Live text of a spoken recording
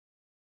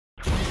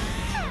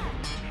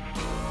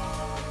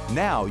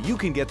Now you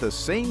can get the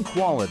same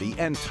quality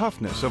and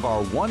toughness of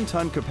our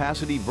 1-ton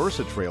capacity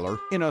Versa-Trailer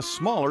in a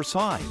smaller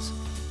size.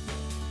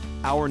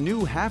 Our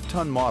new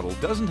half-ton model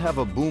doesn't have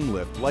a boom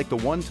lift like the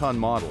 1-ton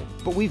model,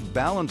 but we've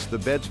balanced the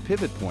bed's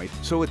pivot point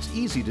so it's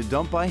easy to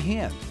dump by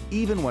hand,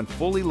 even when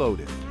fully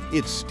loaded.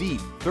 Its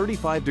steep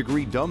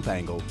 35-degree dump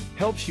angle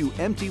helps you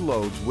empty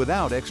loads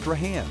without extra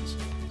hands.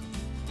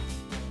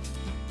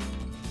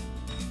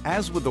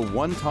 As with the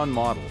 1-ton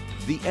model,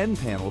 the end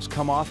panels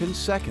come off in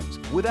seconds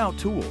without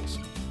tools.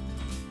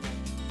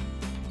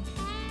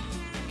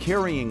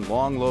 Carrying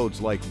long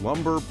loads like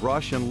lumber,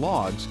 brush, and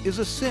logs is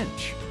a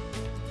cinch.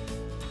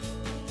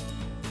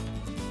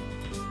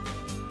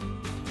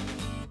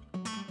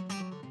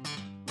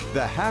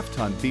 The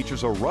half-ton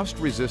features a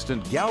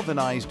rust-resistant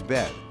galvanized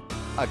bed,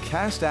 a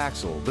cast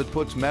axle that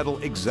puts metal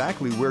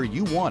exactly where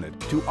you want it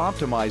to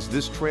optimize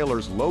this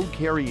trailer's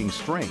load-carrying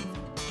strength,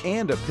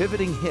 and a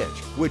pivoting hitch,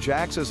 which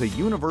acts as a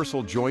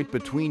universal joint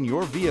between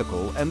your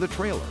vehicle and the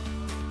trailer.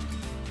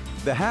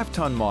 The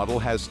half-ton model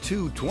has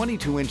two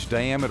 22-inch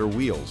diameter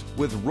wheels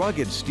with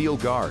rugged steel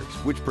guards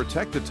which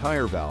protect the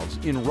tire valves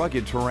in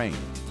rugged terrain.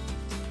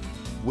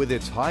 With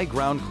its high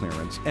ground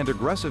clearance and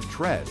aggressive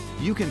tread,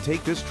 you can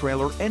take this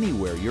trailer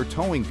anywhere your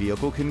towing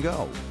vehicle can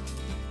go.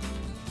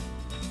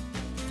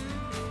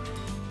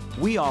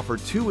 We offer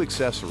two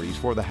accessories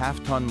for the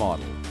half-ton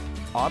model.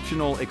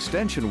 Optional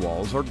extension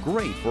walls are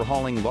great for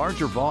hauling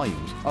larger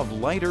volumes of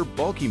lighter,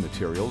 bulky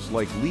materials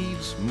like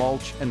leaves,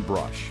 mulch, and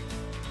brush.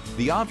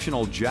 The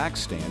optional jack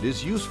stand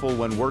is useful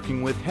when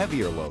working with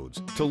heavier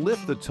loads to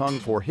lift the tongue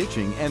for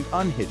hitching and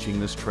unhitching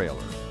this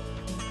trailer.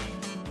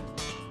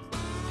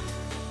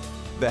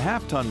 The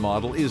half-ton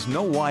model is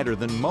no wider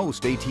than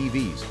most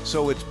ATVs,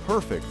 so it's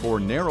perfect for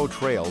narrow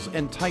trails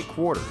and tight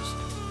quarters.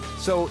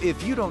 So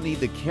if you don't need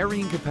the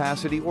carrying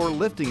capacity or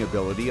lifting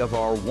ability of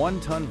our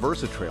 1-ton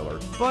Versa-Trailer,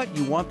 but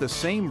you want the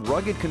same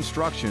rugged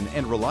construction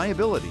and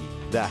reliability,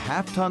 the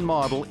half-ton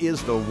model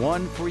is the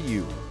one for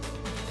you.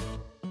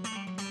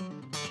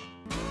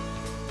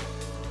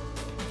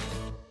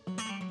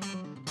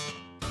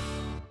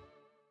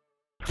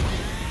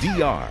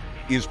 DR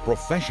is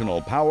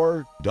professional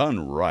power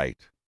done right.